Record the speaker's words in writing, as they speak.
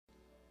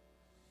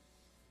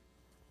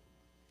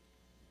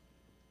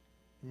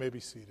You may be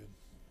seated.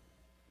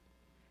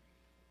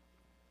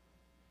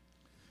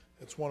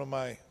 It's one of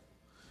my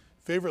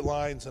favorite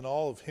lines in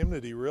all of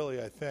hymnody,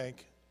 really, I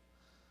think.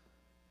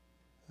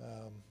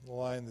 The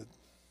line that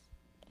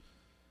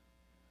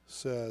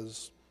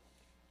says,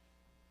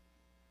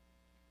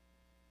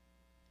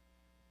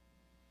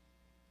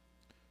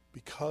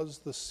 "Because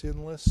the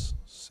sinless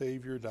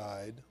Savior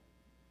died,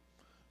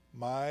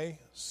 my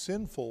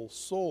sinful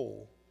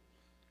soul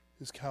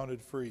is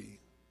counted free.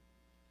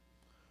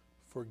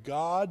 For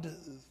God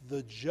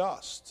the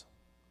just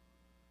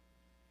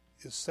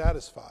is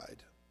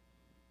satisfied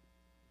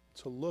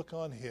to look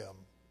on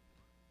him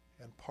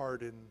and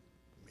pardon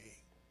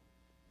me."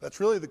 That's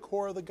really the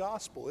core of the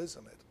gospel,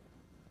 isn't it?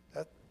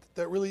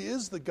 That really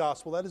is the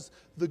gospel. That is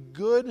the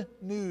good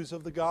news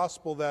of the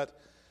gospel, that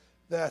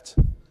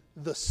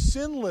the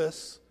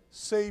sinless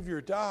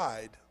Savior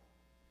died.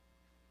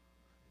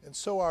 And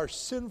so our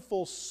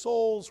sinful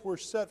souls were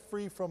set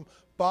free from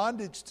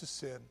bondage to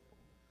sin,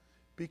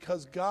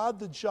 because God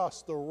the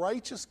just, the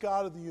righteous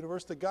God of the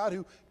universe, the God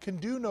who can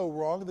do no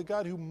wrong, the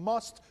God who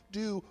must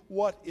do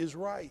what is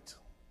right,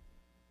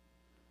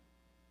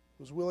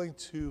 was willing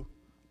to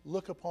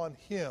look upon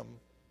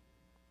him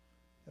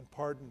and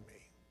pardon me.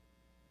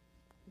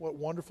 What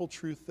wonderful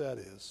truth that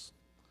is.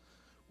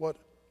 What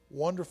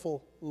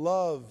wonderful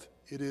love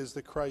it is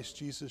that Christ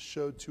Jesus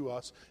showed to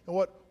us. And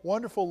what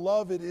wonderful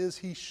love it is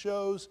he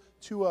shows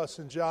to us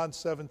in John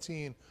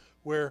 17,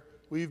 where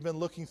we've been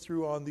looking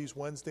through on these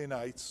Wednesday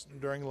nights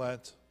during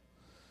Lent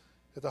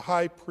at the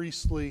high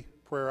priestly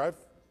prayer.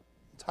 I've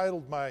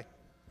entitled my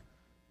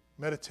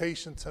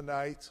meditation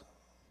tonight,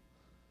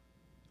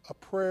 "A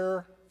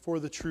Prayer for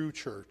the True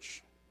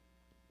Church."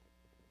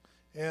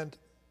 And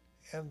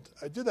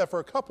I did that for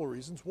a couple of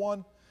reasons.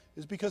 One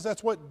is because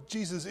that's what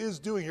Jesus is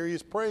doing here. He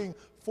is praying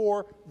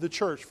for the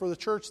church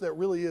that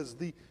really is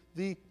the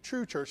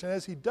true church. And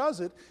as he does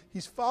it,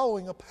 he's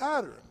following a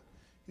pattern.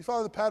 He's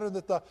following the pattern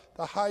that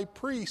the high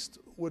priest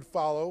would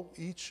follow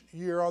each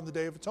year on the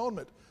Day of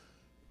Atonement.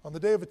 On the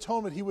Day of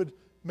Atonement, he would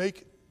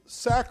make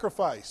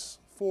sacrifice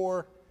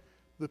for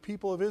the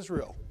people of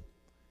Israel.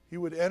 He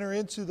would enter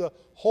into the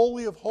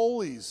Holy of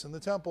Holies in the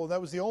temple, and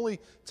that was the only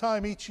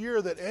time each year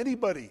that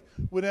anybody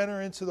would enter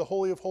into the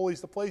Holy of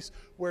Holies, the place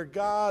where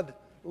God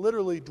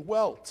literally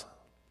dwelt.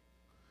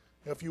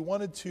 If you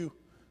wanted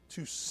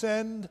to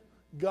send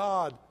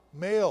God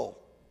mail,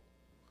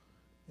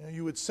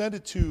 you would send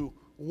it to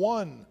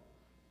 1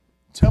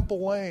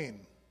 Temple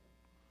Lane,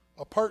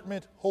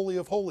 apartment Holy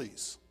of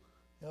Holies.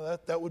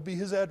 That would be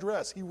his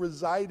address. He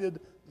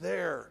resided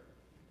there.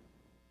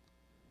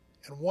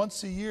 And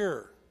once a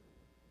year,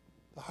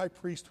 the high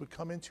priest would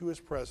come into his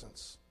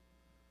presence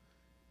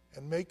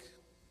and make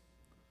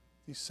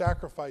these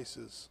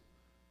sacrifices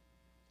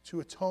to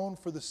atone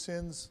for the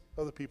sins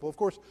of the people. Of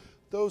course,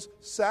 those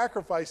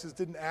sacrifices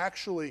didn't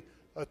actually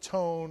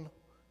atone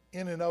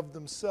in and of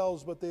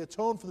themselves, but they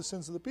atoned for the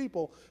sins of the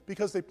people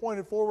because they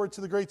pointed forward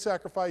to the great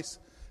sacrifice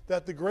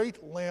that the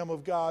great Lamb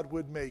of God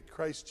would make,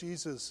 Christ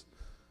Jesus,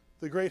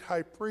 the great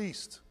high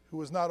priest, who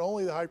was not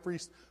only the high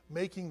priest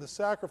making the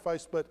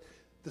sacrifice, but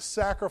the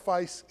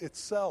sacrifice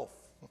itself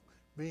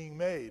being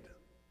made.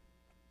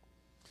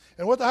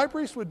 And what the high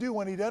priest would do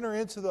when he'd enter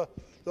into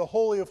the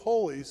Holy of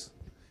Holies,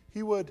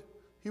 he would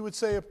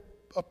say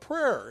a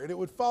prayer, and it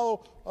would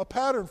follow a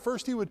pattern.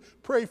 First, he would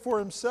pray for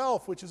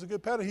himself, which is a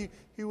good pattern.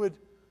 He would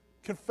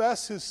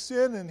confess his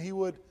sin, and he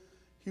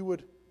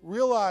would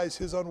realize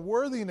his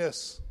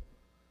unworthiness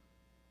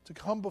to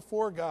come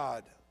before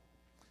God.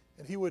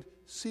 And he would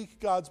seek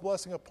God's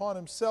blessing upon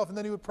himself, and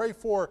then he would pray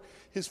for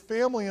his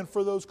family and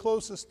for those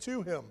closest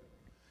to him.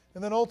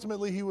 And then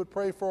ultimately he would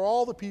pray for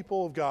all the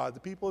people of God, the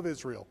people of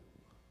Israel.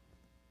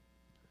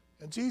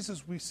 And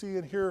Jesus, we see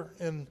and hear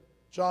in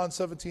John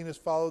 17, has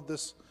followed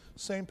this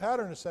same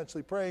pattern,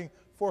 essentially, praying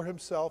for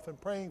himself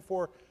and praying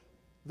for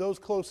those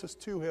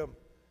closest to him.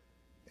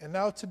 And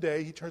now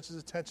today he turns his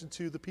attention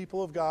to the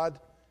people of God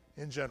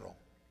in general.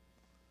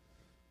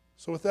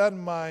 So with that in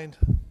mind,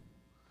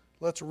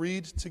 let's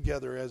read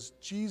together as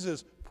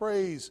Jesus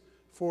prays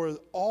for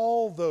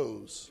all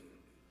those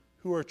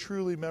who are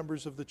truly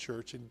members of the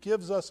church, and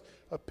gives us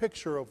a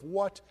picture of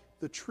what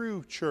the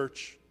true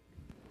church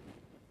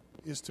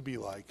is to be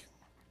like.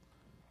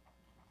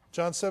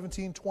 John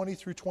 17, 20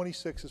 through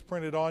 26 is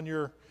printed on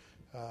your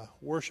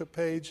worship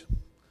page.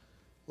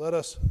 Let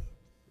us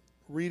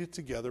read it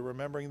together,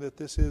 remembering that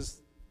this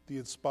is the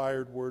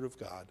inspired Word of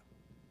God.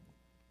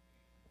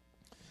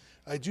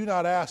 "I do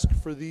not ask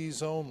for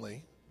these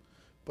only,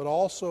 but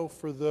also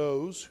for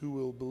those who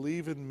will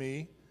believe in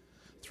me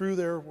through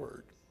their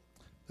word,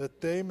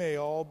 that they may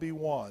all be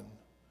one,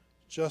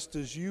 just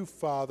as you,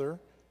 Father,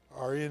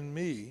 are in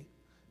me,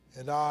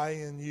 and I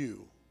in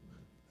you,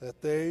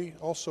 that they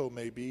also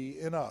may be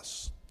in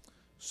us,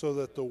 so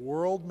that the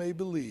world may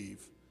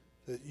believe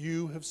that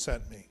you have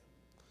sent me.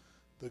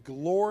 The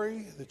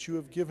glory that you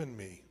have given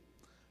me,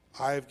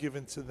 I have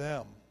given to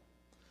them,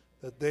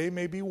 that they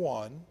may be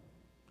one,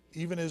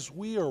 even as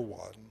we are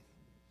one,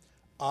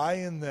 I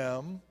in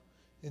them,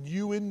 and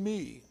you in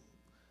me,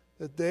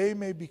 that they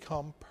may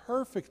become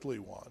perfectly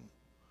one,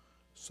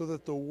 so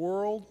that the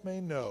world may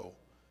know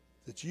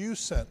that you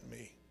sent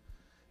me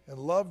and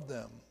loved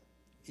them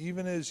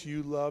even as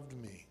you loved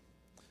me.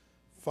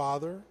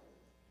 Father,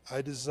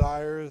 I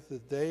desire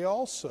that they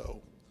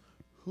also,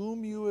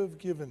 whom you have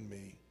given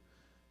me,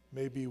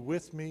 may be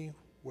with me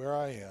where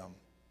I am,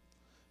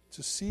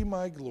 to see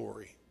my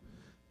glory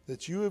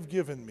that you have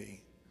given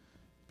me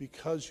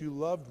because you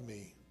loved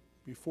me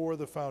before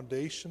the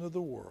foundation of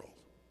the world.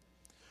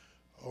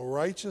 O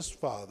righteous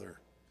Father,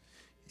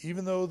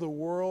 even though the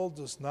world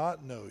does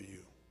not know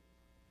you,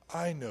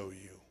 I know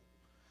you,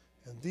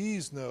 and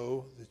these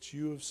know that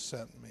you have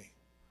sent me.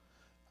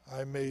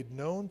 I made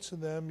known to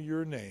them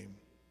your name,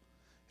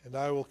 and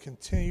I will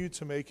continue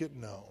to make it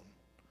known,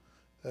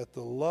 that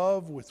the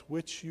love with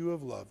which you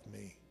have loved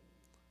me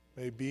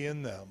may be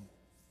in them,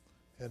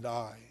 and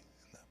I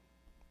in them.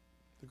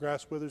 The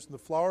grass withers and the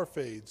flower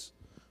fades,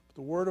 but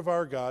the word of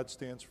our God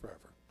stands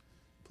forever.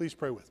 Please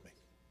pray with me.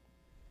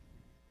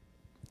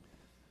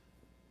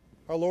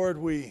 Our Lord,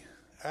 we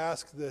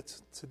ask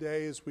that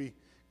today, as we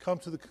come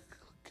to the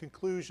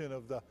conclusion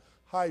of the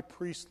high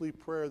priestly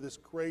prayer, this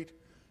great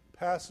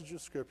passage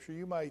of Scripture,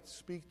 you might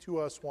speak to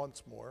us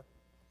once more.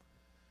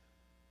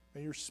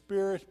 May your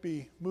Spirit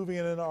be moving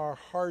in our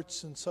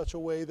hearts in such a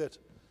way that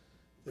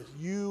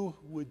you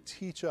would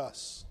teach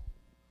us,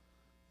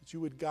 that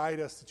you would guide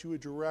us, that you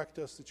would direct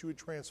us, that you would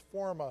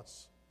transform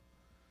us,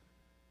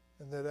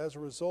 and that as a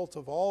result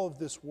of all of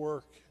this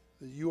work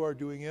that you are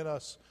doing in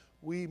us,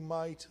 we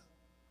might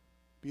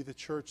be the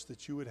church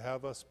that you would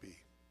have us be.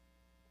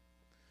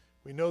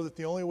 We know that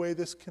the only way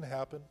this can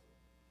happen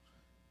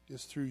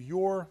is through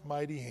your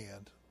mighty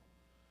hand.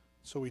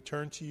 So we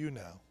turn to you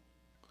now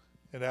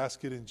and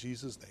ask it in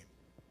Jesus' name.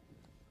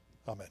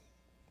 Amen.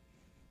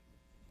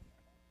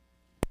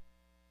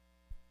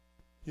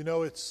 You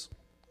know, it's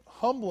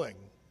humbling,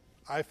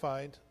 I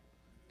find,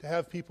 to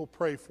have people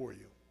pray for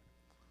you.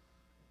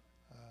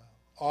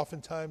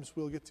 Oftentimes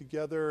we'll get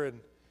together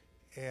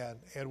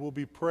and we'll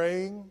be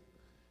praying,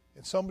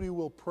 and somebody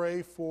will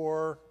pray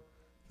for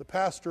the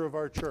pastor of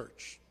our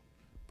church,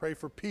 pray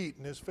for Pete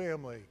and his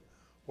family,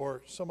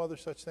 or some other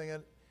such thing.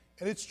 And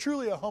it's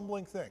truly a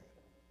humbling thing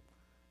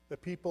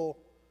that people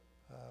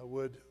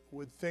would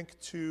think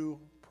to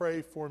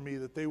pray for me,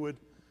 that they would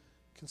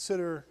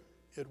consider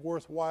it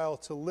worthwhile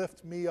to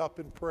lift me up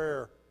in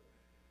prayer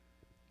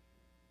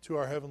to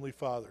our Heavenly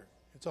Father.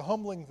 It's a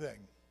humbling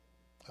thing.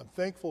 I'm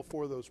thankful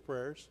for those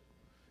prayers,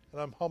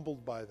 and I'm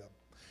humbled by them.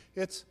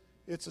 It's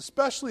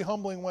especially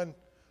humbling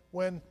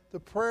when the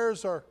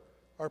prayers are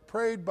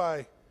prayed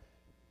by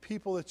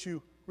people that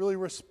you really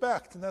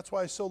respect, and that's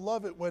why I so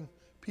love it when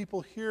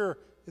people here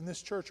in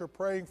this church are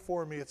praying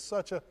for me. It's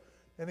such an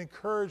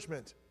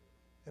encouragement,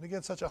 and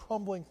again, such a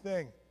humbling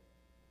thing.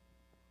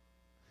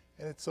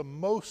 And it's a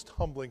most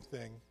humbling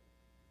thing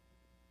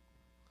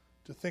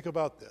to think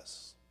about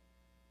this.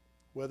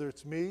 Whether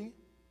it's me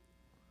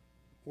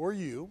or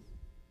you,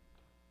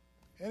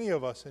 any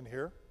of us in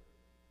here,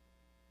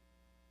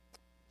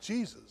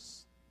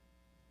 Jesus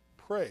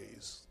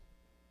prays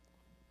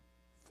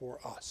for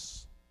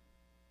us.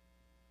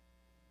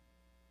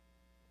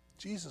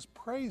 Jesus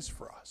prays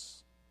for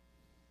us.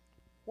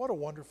 What a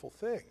wonderful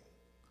thing.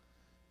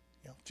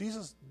 You know,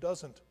 Jesus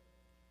doesn't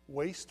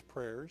waste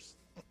prayers.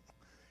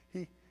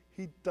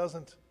 He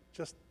doesn't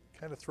just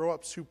kind of throw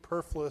up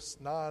superfluous,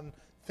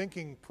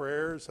 non-thinking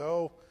prayers.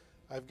 Oh,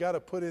 I've got to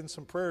put in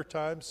some prayer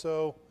time,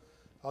 so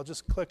I'll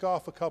just click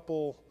off a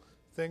couple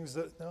things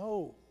that...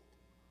 No.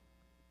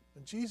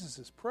 When Jesus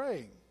is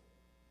praying,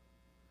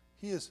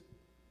 he is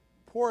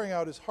pouring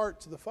out his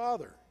heart to the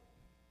Father.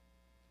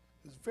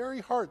 His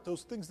very heart,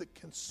 those things that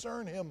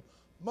concern him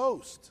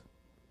most.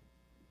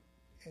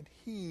 And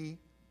he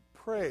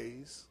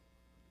prays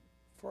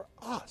for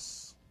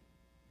us.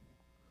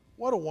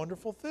 What a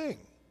wonderful thing.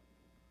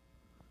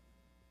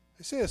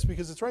 I say this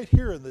because it's right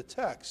here in the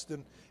text,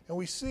 and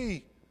we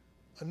see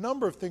a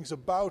number of things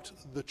about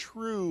the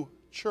true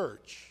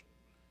church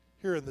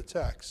here in the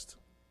text.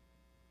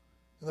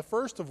 And the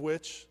first of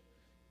which,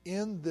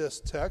 in this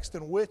text,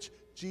 in which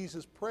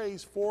Jesus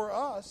prays for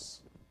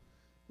us,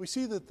 we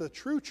see that the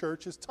true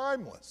church is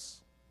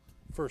timeless,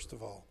 first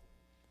of all.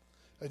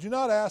 I do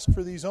not ask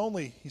for these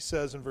only, he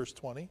says in verse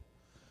 20,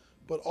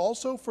 but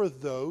also for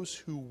those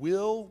who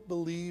will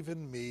believe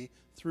in me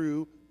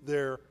through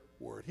their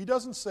word. He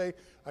doesn't say,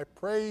 I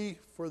pray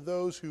for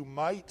those who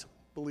might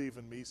believe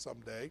in me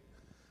someday.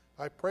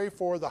 I pray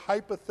for the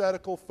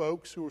hypothetical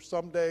folks who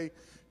someday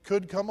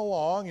could come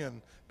along,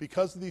 and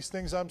because of these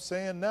things I'm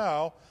saying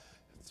now,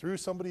 through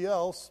somebody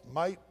else,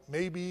 might,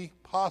 maybe,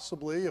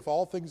 possibly, if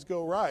all things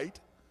go right,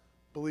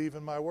 believe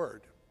in my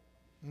word.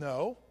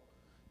 No.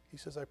 He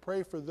says, I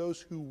pray for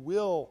those who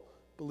will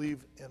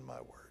believe in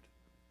my word.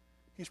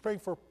 He's praying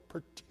for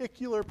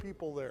particular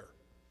people there.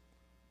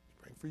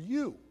 He's praying for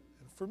you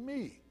and for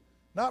me.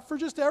 Not for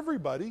just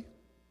everybody,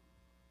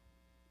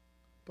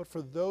 but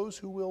for those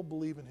who will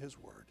believe in his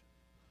word.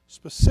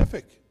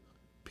 Specific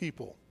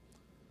people.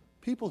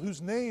 People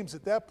whose names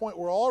at that point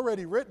were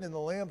already written in the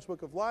Lamb's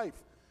Book of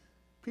Life.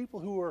 People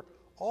who were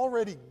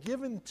already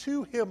given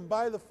to him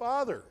by the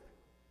Father.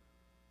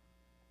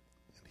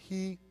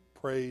 he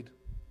prayed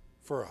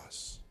for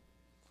us.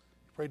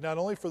 He prayed not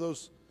only for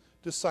those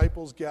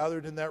disciples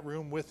gathered in that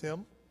room with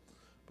him,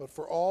 but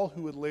for all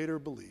who would later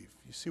believe.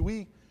 You see,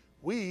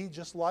 we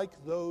just like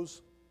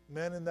those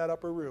men in that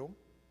upper room,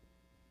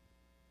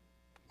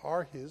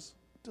 are his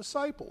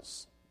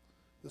disciples.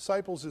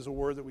 Disciples is a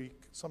word that we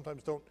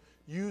sometimes don't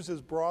use as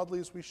broadly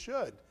as we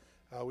should.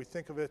 We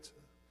think of it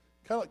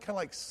kind of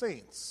like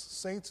saints.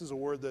 Saints is a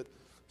word that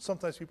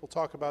sometimes people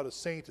talk about. A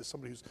saint as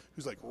somebody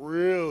who's like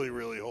really,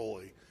 really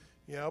holy.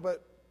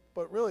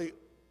 But really,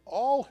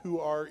 all who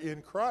are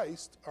in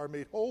Christ are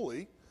made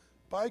holy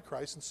by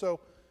Christ. And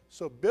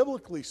so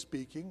biblically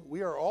speaking,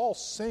 we are all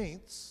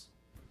saints.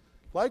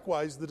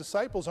 Likewise, the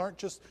disciples aren't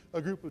just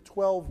a group of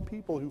 12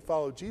 people who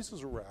follow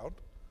Jesus around,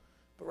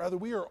 but rather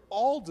we are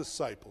all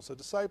disciples. A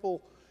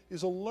disciple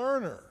is a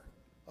learner,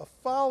 a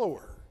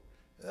follower.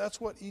 And that's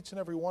what each and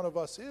every one of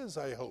us is,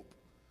 I hope.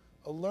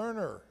 A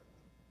learner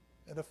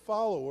and a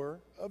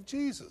follower of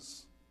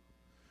Jesus.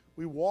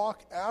 We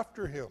walk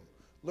after him,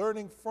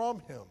 learning from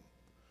him,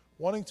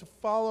 wanting to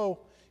follow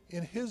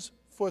in his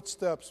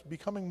footsteps,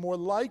 becoming more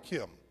like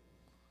him.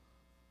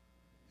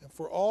 And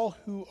for all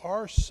who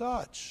are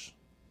such,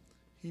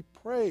 he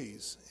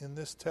prays in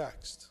this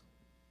text.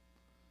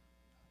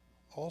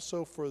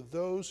 Also for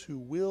those who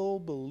will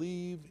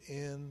believe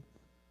in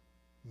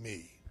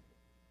me.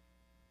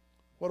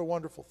 What a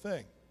wonderful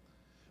thing.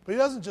 But he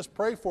doesn't just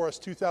pray for us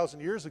 2,000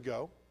 years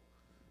ago.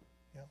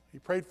 He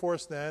prayed for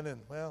us then,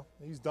 and, well,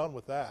 he's done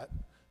with that.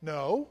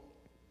 No.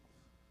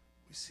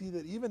 We see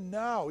that even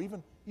now,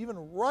 even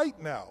right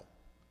now,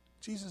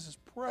 Jesus is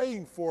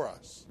praying for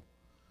us.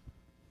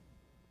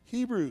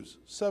 Hebrews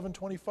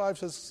 7:25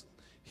 says,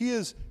 he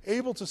is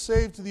able to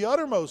save to the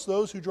uttermost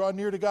those who draw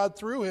near to God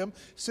through him,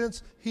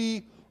 since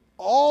he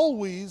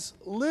always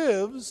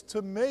lives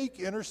to make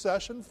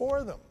intercession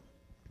for them.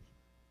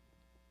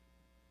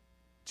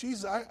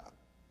 Jesus, I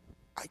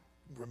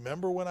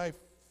remember when I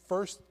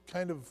first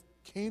kind of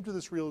came to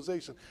this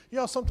realization.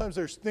 Sometimes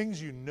there's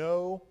things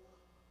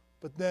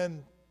but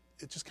then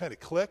it just kind of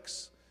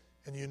clicks,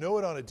 and you know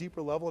it on a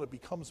deeper level, and it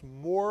becomes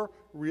more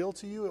real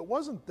to you. It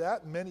wasn't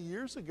that many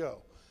years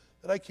ago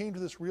that I came to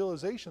this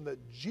realization that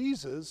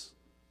Jesus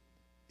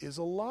is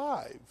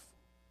alive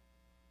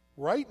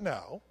right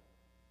now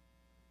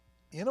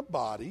in a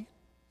body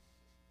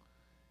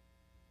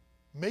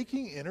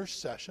making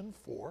intercession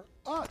for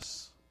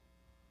us.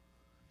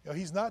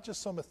 He's not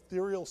just some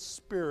ethereal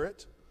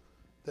spirit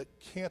that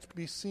can't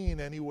be seen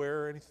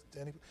anywhere.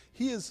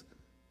 He is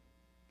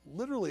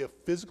literally a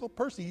physical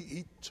person.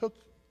 He took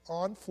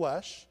on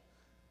flesh,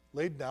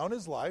 laid down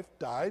his life,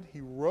 died,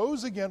 he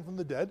rose again from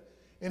the dead,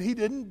 and he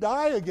didn't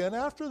die again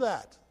after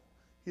that.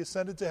 He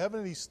ascended to heaven,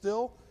 and he's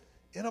still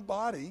in a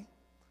body.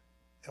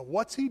 And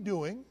what's he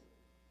doing?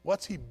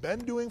 What's he been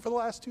doing for the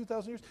last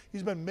 2,000 years?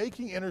 He's been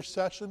making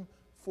intercession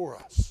for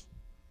us,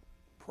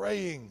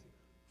 praying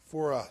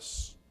for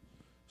us,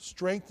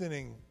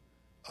 strengthening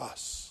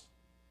us.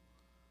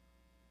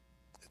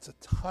 It's a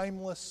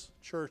timeless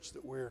church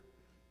that we're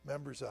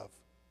members of.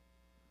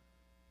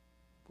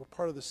 We're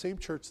part of the same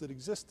church that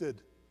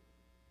existed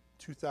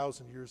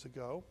 2,000 years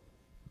ago,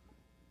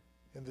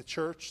 and the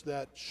church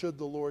that, should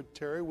the Lord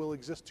tarry, will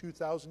exist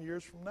 2,000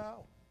 years from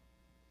now.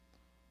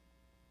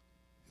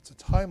 It's a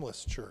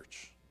timeless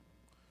church.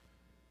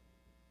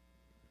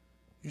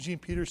 Eugene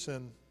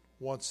Peterson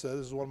once said,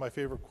 this is one of my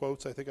favorite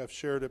quotes, I think I've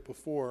shared it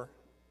before.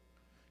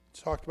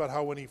 He talked about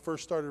how when he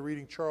first started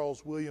reading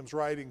Charles Williams'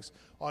 writings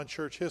on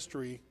church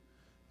history,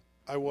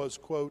 I was,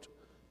 quote,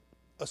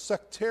 a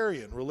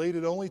sectarian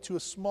related only to a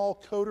small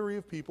coterie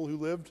of people who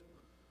lived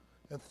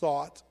and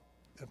thought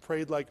and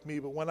prayed like me.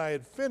 But when I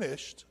had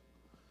finished,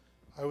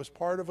 I was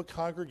part of a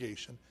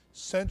congregation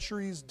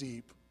centuries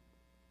deep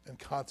and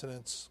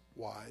continents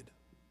wide.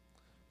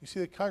 You see,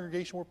 the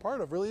congregation we're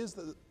part of really is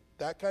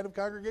that kind of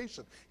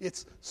congregation.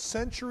 It's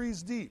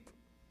centuries deep.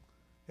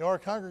 Our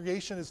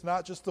congregation is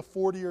not just the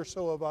 40 or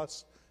so of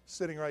us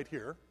sitting right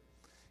here.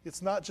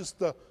 It's not just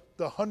the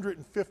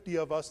 150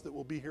 of us that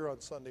will be here on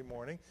Sunday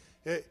morning.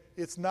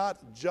 It's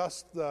not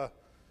just the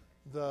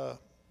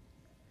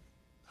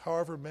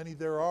however many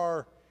there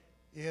are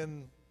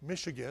in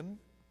Michigan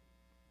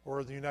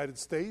or the United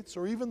States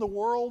or even the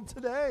world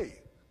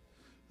today.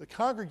 The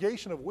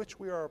congregation of which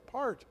we are a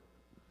part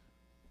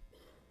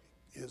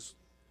is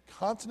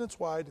continents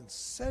wide and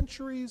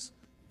centuries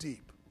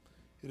deep.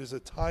 It is a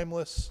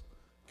timeless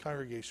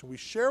congregation. We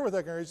share with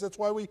that congregation. That's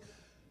why we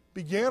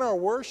began our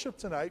worship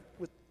tonight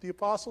with the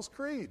Apostles'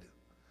 Creed.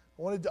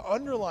 I wanted to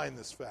underline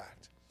this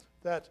fact,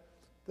 that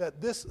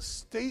this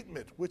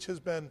statement, which has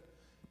been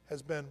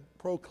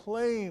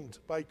proclaimed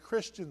by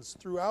Christians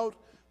throughout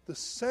the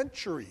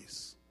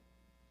centuries,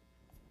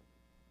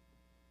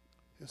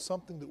 is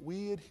something that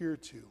we adhere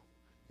to.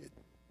 It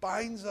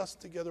binds us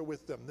together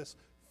with them. This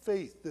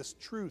faith, this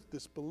truth,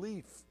 this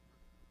belief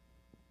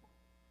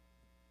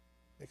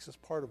makes us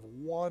part of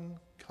one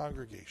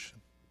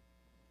congregation.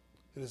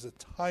 It is a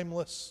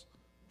timeless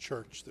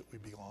church that we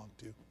belong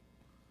to.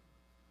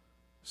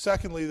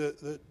 Secondly,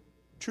 the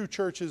true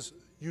church is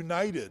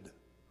united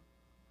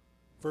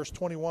Verse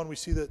 21, we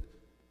see that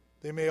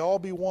they may all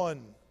be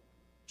one,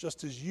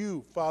 just as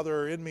you, Father,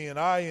 are in me and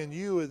I in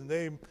you, and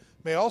they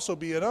may also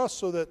be in us,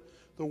 so that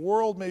the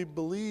world may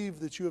believe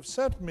that you have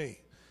sent me.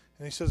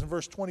 And he says in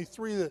verse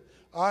 23 that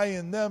I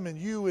in them and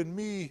you in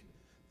me,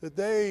 that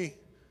they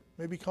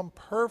may become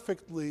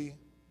perfectly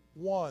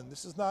one.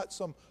 This is not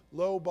some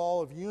low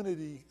bar of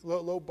unity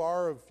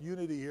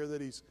here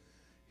that he's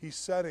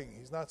setting.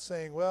 He's not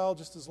saying, well,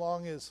 just as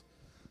long as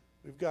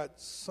we've got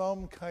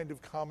some kind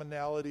of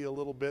commonality a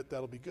little bit,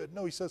 that'll be good.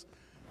 No, he says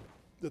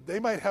that they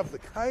might have the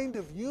kind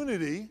of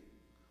unity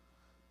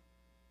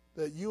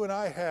that you and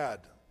I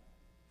had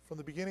from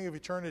the beginning of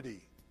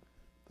eternity.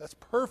 That's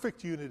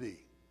perfect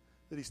unity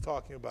that he's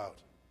talking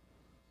about.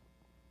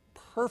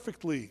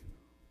 Perfectly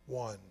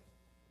one.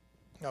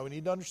 Now, we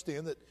need to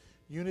understand that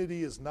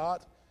unity is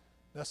not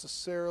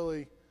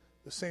necessarily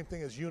the same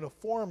thing as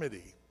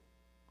uniformity.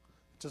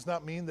 It does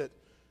not mean that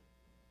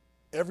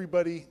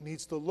everybody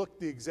needs to look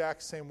the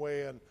exact same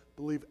way and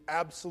believe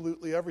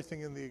absolutely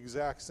everything in the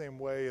exact same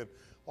way and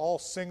all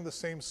sing the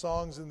same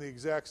songs in the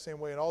exact same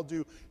way and all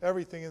do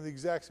everything in the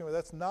exact same way.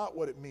 That's not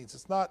what it means.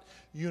 It's not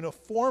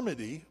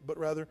uniformity, but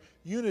rather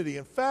unity.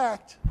 In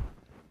fact,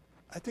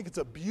 I think it's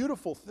a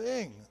beautiful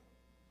thing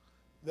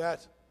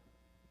that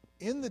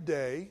in the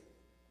day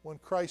when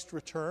Christ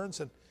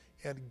returns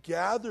and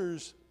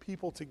gathers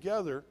people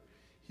together,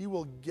 he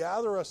will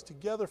gather us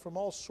together from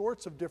all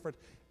sorts of different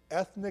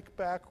ethnic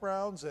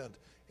backgrounds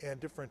and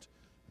different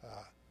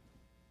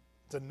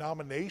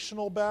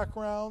denominational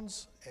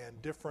backgrounds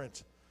and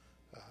different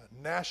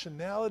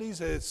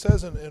nationalities. It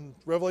says in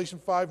Revelation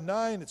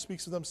 5:9, it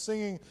speaks of them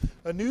singing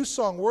a new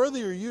song.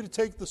 Worthy are you to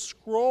take the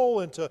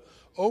scroll and to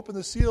open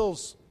the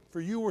seals,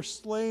 for you were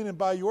slain, and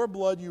by your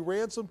blood you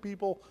ransomed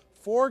people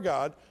for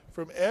God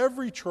from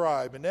every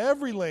tribe and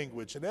every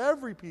language and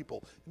every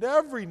people and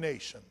every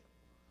nation.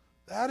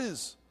 That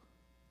is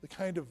the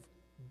kind of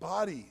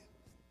body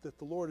that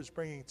the Lord is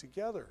bringing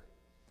together.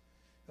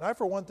 And I,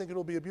 for one, think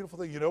it'll be a beautiful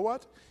thing. You know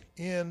what?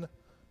 In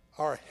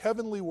our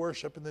heavenly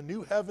worship, in the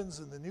new heavens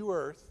and the new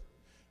earth,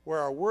 where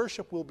our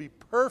worship will be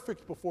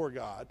perfect before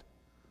God,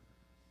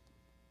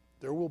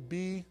 there will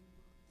be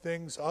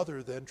things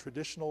other than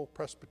traditional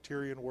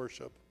Presbyterian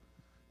worship.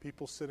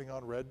 People sitting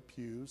on red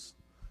pews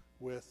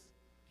with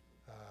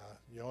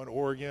an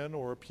organ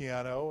or a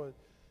piano,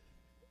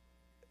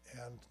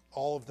 and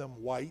all of them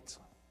white,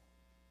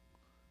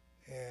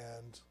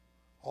 and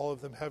all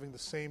of them having the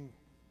same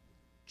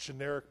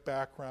generic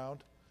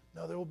background.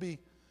 Now there will be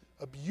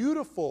a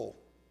beautiful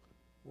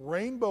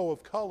rainbow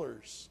of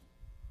colors,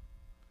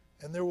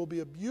 and there will be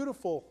a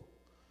beautiful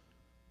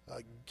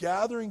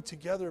gathering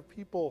together of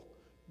people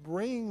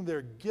bringing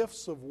their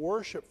gifts of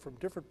worship from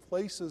different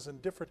places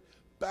and different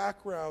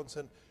backgrounds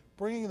and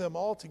bringing them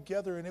all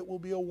together, and it will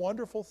be a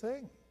wonderful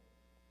thing.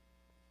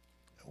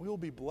 And we will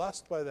be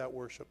blessed by that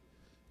worship.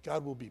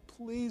 God will be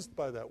pleased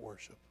by that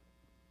worship.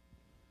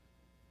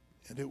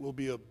 And it will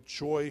be a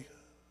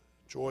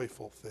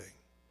joyful thing.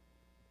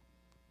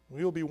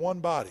 We will be one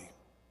body,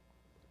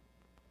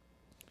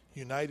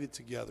 united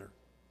together.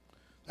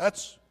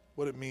 That's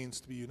what it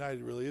means to be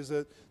united, really, is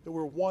that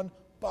we're one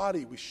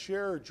body. We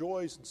share our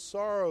joys and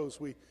sorrows.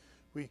 We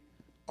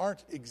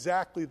aren't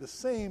exactly the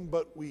same,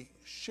 but we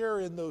share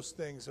in those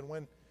things. And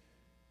when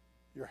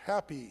you're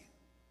happy,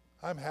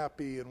 I'm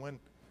happy. And when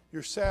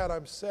you're sad,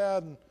 I'm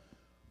sad. And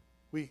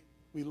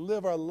we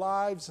live our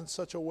lives in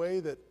such a way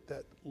that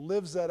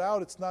lives that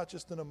out. It's not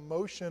just an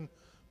emotion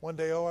one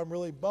day, oh, I'm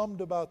really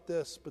bummed about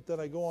this, but then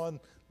I go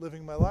on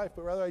living my life.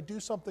 But rather I do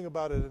something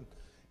about it,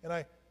 and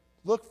I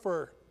look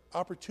for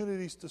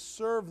opportunities to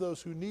serve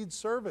those who need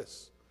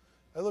service.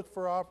 I look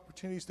for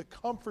opportunities to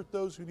comfort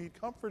those who need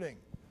comforting.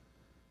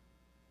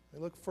 I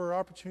look for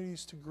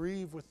opportunities to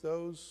grieve with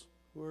those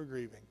who are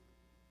grieving.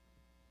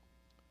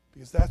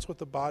 Because that's what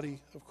the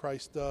body of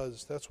Christ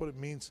does. That's what it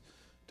means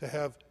to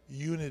have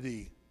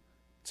unity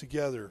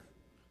together.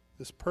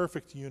 This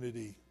perfect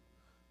unity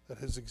that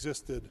has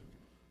existed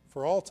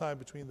for all time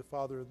between the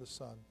Father and the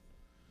Son.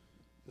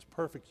 This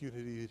perfect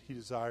unity that he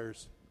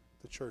desires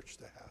the church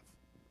to have.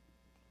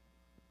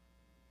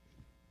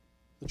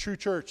 The true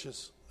church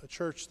is a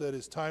church that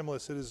is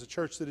timeless. It is a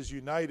church that is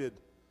united.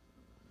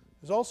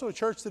 It is also a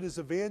church that is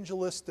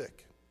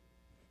evangelistic.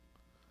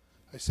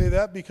 I say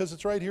that because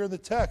it's right here in the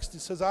text.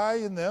 It says, I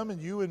in them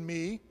and you in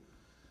me,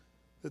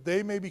 that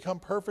they may become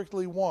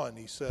perfectly one,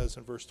 he says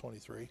in verse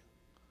 23.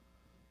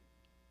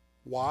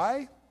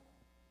 Why?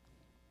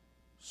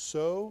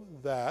 So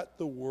that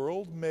the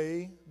world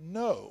may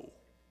know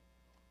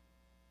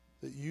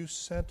that you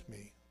sent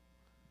me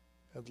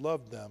and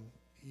loved them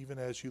even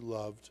as you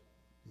loved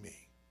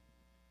me.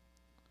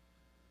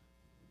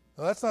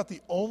 Now, that's not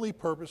the only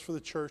purpose for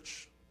the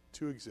church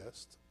to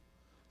exist.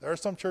 There are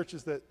some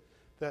churches that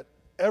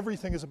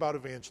everything is about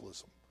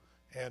evangelism,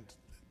 and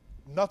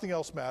nothing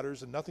else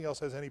matters, and nothing else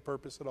has any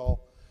purpose at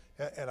all,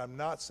 and I'm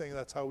not saying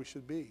that's how we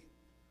should be.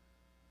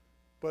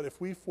 But if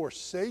we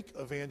forsake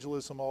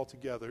evangelism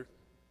altogether,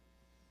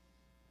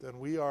 then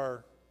we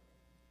are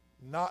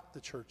not the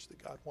church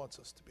that God wants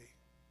us to be.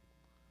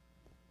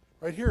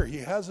 Right here, he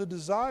has a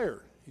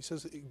desire. He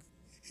says,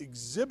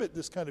 exhibit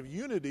this kind of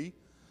unity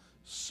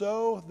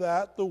so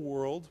that the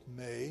world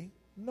may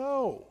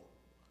know.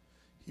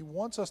 He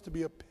wants us to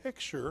be a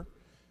picture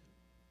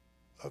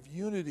of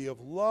unity, of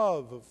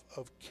love,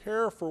 of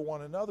care for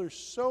one another,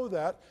 so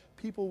that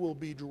people will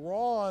be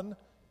drawn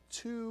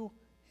to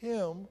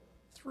him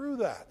through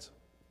that.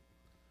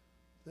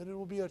 That it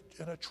will be an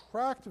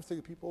attractive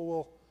thing.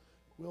 People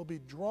will be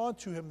drawn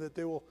to him, that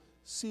they will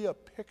see a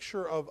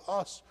picture of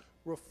us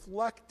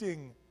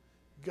reflecting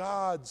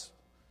God's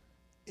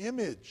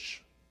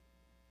image.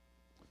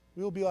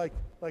 We will be like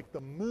the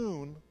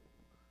moon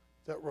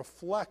that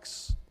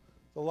reflects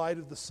the light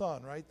of the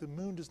sun, right? The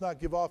moon does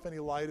not give off any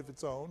light of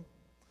its own.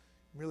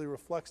 It merely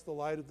reflects the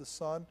light of the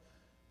sun.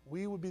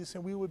 We would be the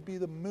same. We would be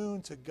the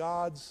moon to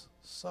God's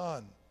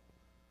sun.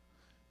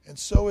 And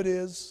so it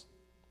is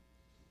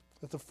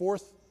that the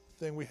fourth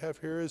thing we have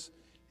here is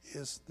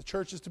the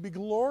church is to be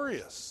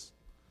glorious.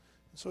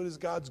 And so it is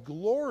God's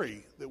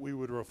glory that we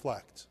would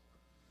reflect.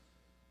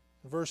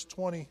 In verse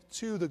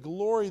 22, the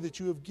glory that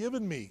you have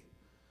given me,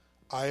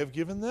 I have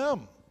given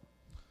them,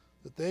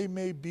 that they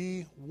may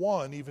be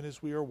one, even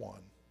as we are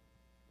one.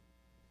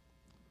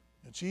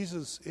 And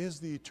Jesus is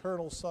the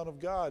eternal Son of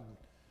God.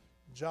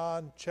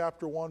 John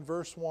chapter 1,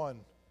 verse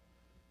 1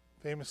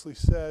 famously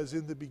says,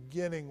 in the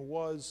beginning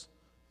was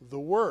the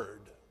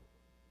Word,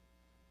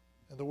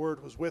 and the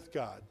Word was with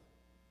God,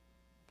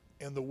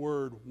 and the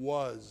Word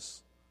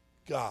was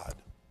God.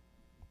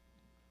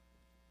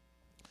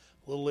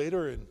 A little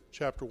later in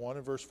chapter 1,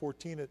 in verse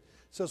 14, it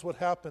says what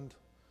happened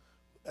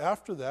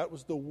after that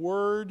was the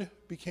Word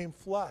became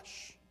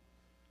flesh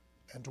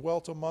and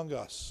dwelt among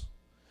us,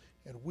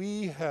 and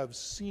we have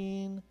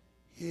seen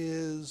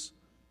his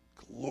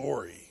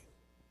glory.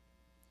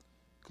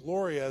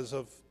 Glory as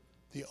of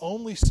the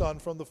only Son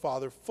from the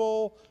Father,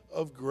 full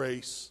of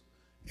grace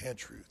and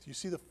truth. You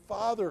see, the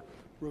Father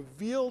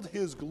revealed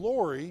his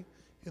glory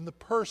in the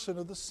person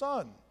of the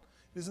Son.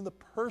 It is in the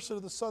person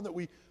of the Son that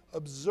we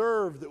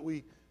observe, that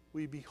we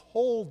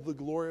behold the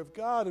glory of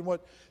God. And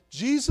what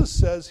Jesus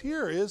says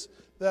here is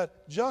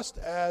that just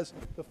as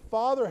the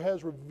Father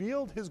has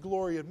revealed his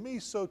glory in me,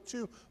 so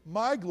too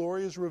my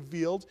glory is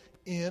revealed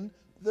in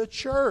the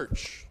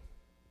church.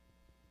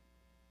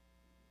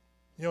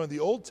 You know, in the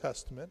Old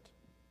Testament,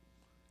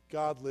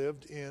 God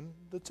lived in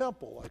the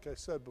temple, like I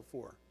said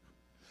before.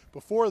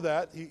 Before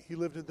that, he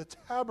lived in the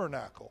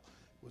tabernacle.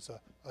 It was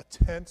a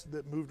tent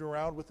that moved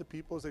around with the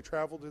people as they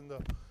traveled in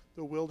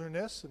the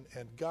wilderness,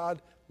 and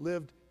God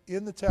lived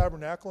in the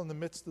tabernacle in the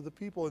midst of the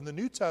people. In the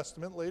New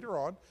Testament, later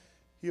on,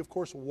 he, of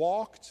course,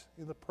 walked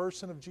in the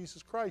person of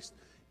Jesus Christ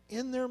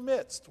in their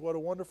midst. What a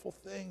wonderful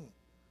thing.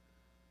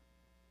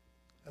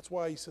 That's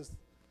why he says,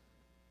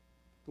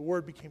 the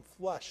Word became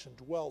flesh and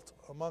dwelt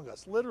among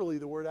us. Literally,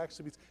 the word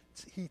actually means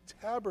he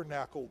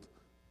tabernacled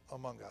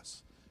among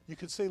us. You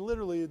could say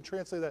literally and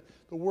translate that,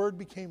 the Word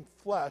became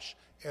flesh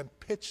and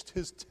pitched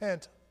his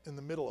tent in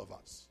the middle of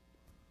us.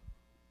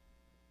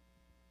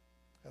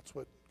 That's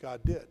what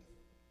God did.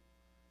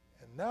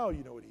 And now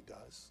you know what he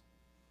does.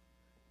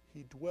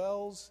 He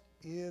dwells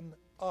in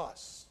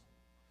us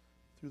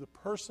through the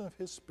person of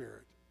his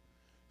Spirit,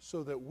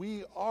 so that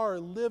we are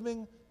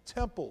living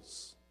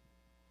temples.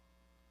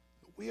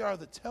 We are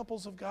the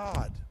temples of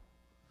God.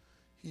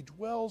 He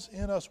dwells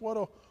in us. What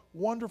a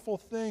wonderful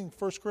thing.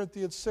 1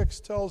 Corinthians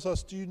 6 tells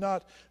us, do you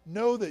not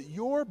know that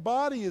your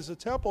body is a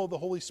temple of the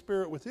Holy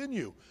Spirit within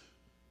you,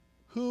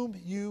 whom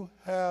you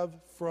have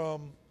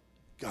from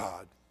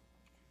God?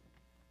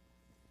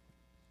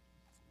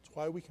 That's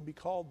why we can be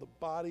called the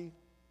body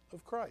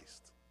of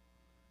Christ,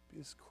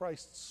 because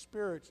Christ's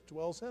Spirit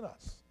dwells in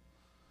us.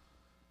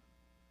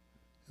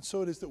 And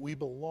so it is that we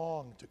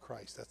belong to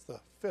Christ. That's the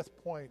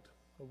fifth point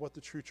of what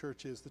the true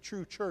church is. The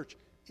true church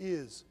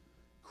is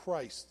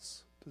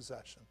Christ's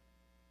possession.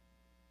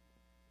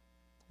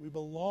 We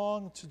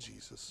belong to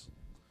Jesus.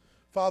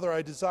 Father,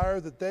 I desire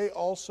that they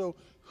also,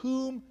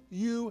 whom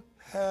you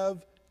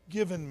have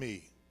given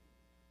me,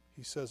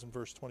 he says in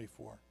verse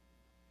 24,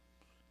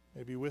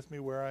 may be with me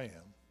where I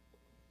am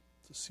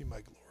to see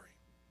my glory.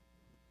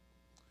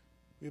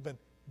 We've been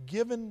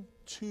given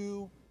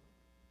to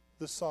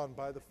the Son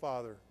by the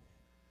Father,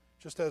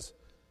 just as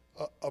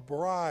a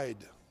bride.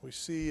 We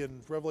see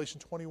in Revelation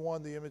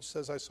 21, the image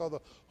says, I saw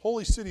the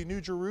holy city,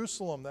 New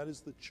Jerusalem, that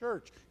is the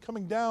church,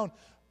 coming down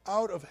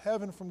out of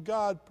heaven from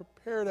God,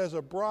 prepared as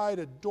a bride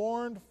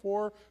adorned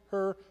for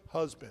her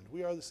husband.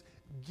 We are this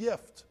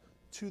gift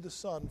to the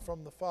Son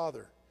from the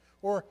Father.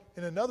 Or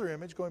in another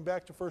image, going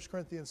back to 1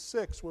 Corinthians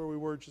 6, where we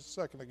were just a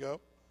second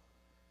ago,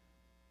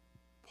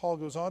 Paul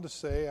goes on to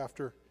say,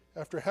 after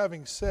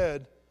having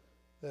said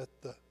that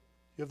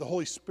you have the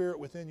Holy Spirit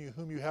within you,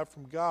 whom you have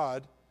from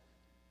God,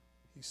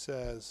 he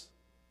says,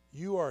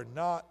 you are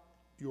not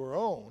your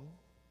own.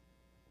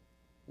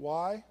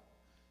 Why?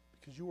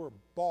 Because you were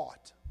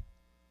bought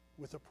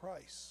with a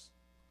price.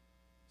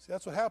 See,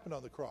 that's what happened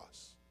on the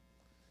cross.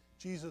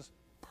 Jesus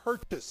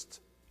purchased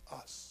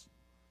us.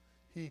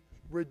 He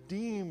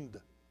redeemed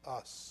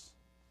us.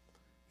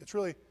 It's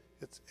really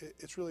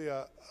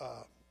a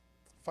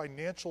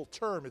financial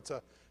term. It's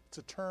a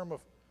term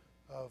of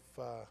of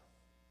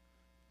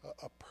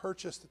a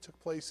purchase that took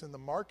place in the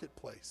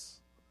marketplace.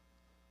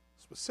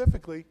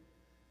 Specifically,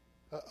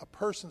 a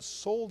person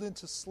sold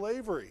into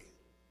slavery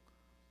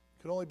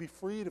could only be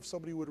freed if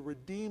somebody would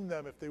redeem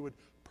them, if they would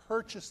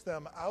purchase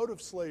them out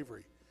of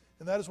slavery.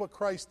 And that is what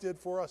Christ did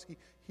for us.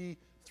 He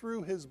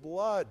through his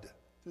blood,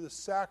 through the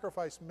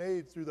sacrifice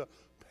made, through the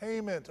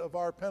payment of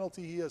our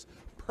penalty, he has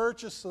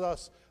purchased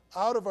us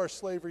out of our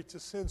slavery to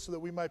sin so that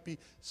we might be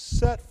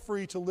set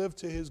free to live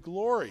to his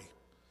glory.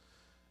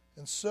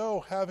 And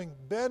so, having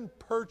been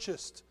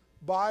purchased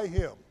by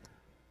him,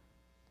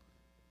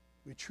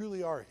 we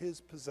truly are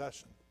his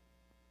possession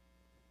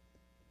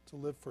to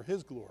live for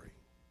his glory,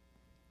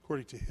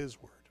 according to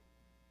his word.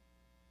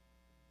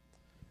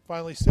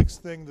 Finally,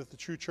 sixth thing that the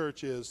true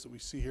church is that we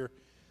see here,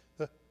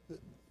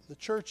 the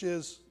church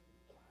is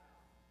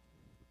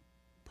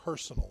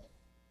personal.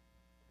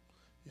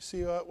 You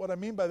see, what I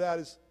mean by that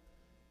is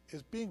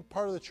being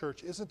part of the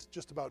church isn't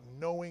just about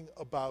knowing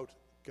about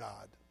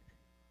God.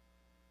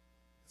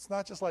 It's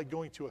not just like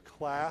going to a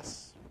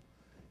class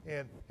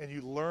and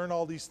you learn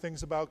all these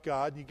things about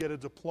God and you get a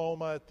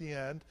diploma at the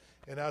end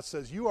and now it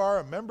says you are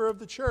a member of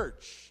the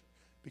church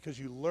because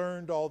you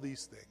learned all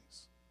these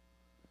things.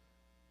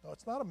 No,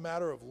 it's not a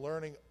matter of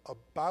learning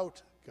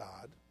about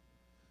God.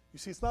 You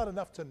see, it's not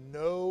enough to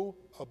know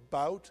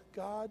about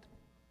God.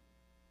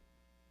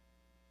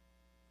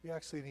 We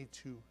actually need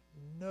to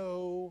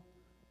know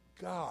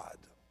God.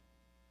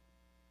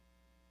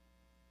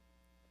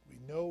 We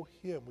know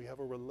him. We have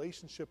a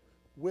relationship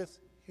with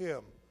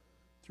him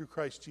through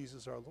Christ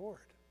Jesus our Lord.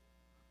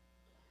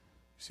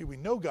 You see, we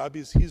know God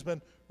because he's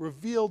been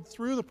revealed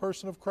through the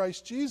person of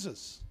Christ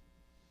Jesus.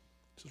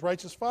 He says,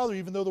 righteous Father,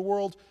 even though the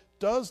world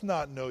does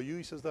not know you,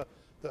 he says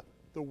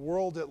the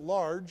world at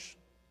large,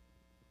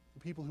 the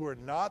people who are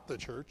not the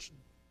church,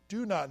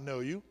 do not know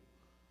you.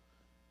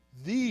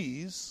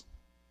 These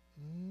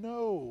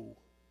know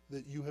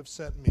that you have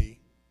sent me.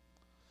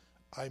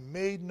 I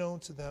made known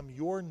to them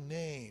your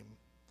name,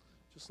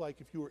 just like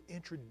if you were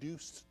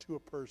introduced to a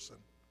person.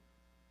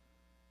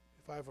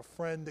 If I have a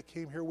friend that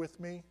came here with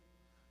me,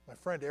 my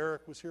friend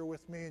Eric was here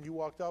with me, and you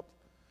walked up,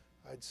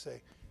 I'd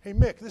say, hey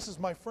Mick, this is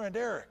my friend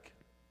Eric.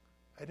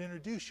 I'd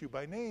introduce you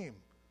by name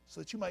so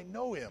that you might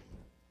know him.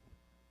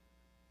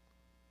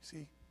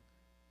 See,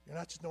 you're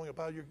not just knowing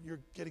about it, you're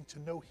getting to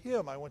know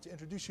him. I want to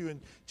introduce you.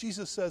 And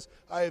Jesus says,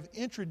 I have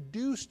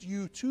introduced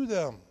you to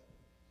them.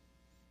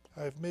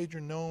 I have made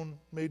known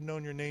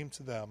your name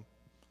to them.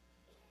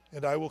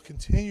 And I will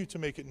continue to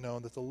make it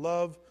known that the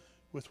love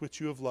with which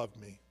you have loved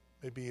me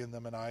may be in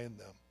them and I in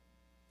them.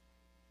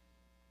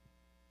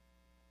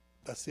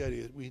 That's the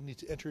idea. We need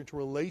to enter into a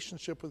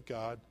relationship with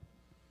God.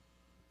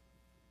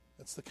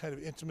 That's the kind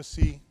of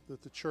intimacy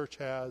that the church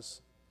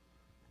has,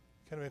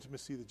 the kind of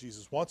intimacy that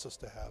Jesus wants us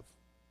to have.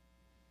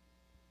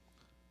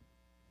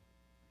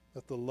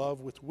 That the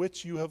love with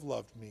which you have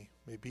loved me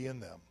may be in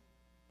them,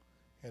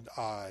 and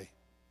I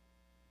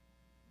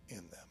in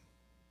them.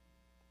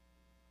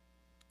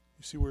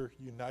 You see, we're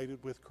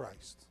united with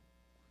Christ.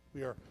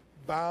 We are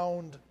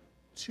bound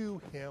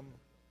to him.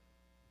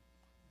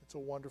 It's a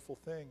wonderful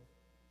thing.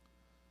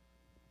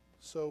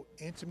 So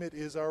intimate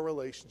is our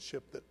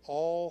relationship that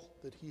all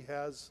that he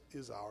has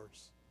is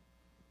ours.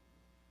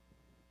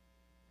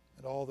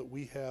 And all that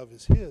we have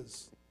is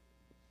his.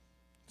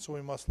 So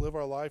we must live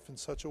our life in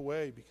such a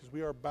way because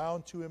we are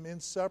bound to him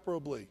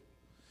inseparably.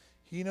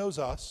 He knows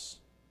us,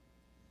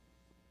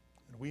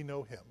 and we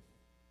know him.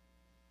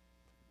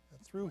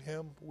 And through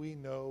him we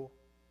know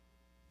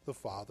the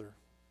Father.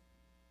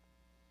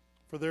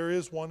 For there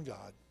is one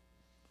God,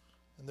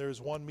 and there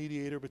is one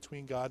mediator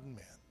between God and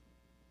man.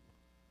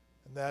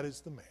 And that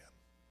is the man,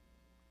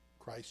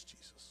 Christ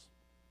Jesus.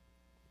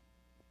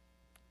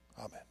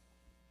 Amen.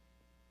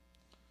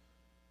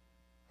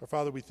 Our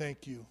Father, we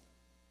thank you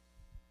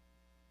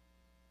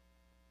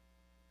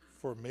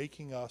for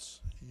making us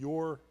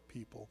your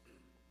people.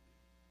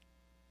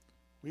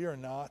 We are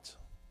not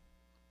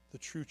the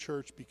true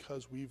church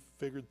because we've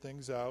figured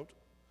things out.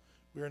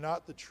 We are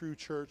not the true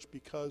church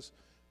because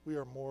we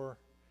are more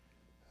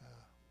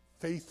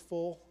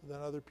faithful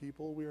than other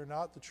people. We are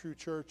not the true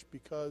church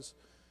because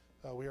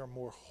we are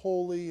more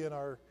holy in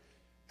our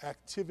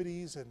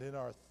activities and in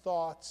our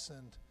thoughts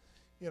and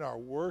in our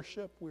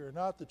worship. We are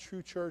not the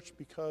true church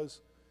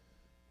because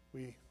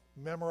we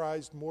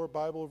memorized more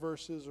Bible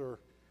verses or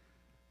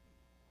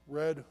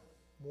read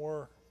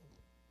more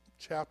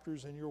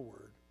chapters in your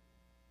word.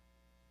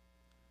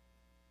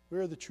 We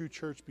are the true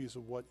church because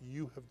of what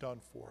you have done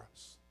for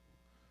us,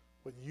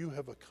 what you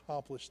have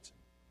accomplished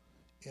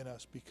in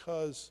us,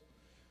 because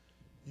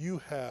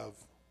you have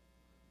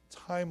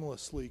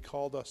timelessly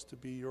called us to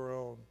be your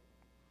own,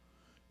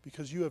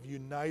 because you have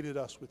united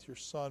us with your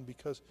Son,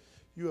 because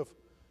you have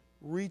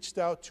reached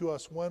out to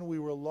us when we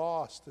were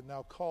lost and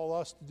now call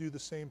us to do the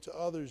same to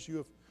others. You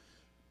have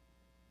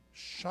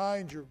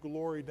shined your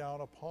glory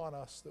down upon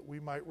us that we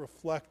might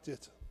reflect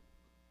it.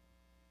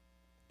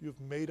 You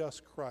have made us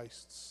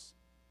Christ's,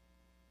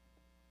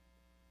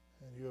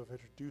 and you have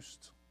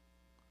introduced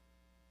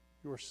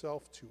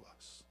yourself to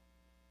us.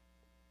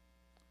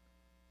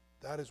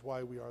 That is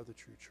why we are the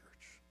true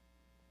church.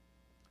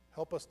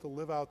 Help us to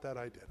live out that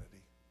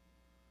identity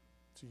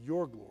to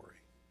your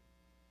glory,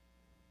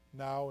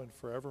 now and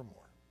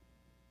forevermore.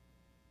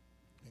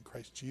 In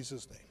Christ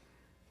Jesus' name,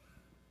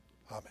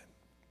 amen.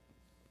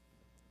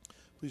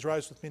 Please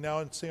rise with me now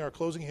and sing our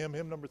closing hymn,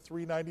 hymn number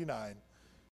 399.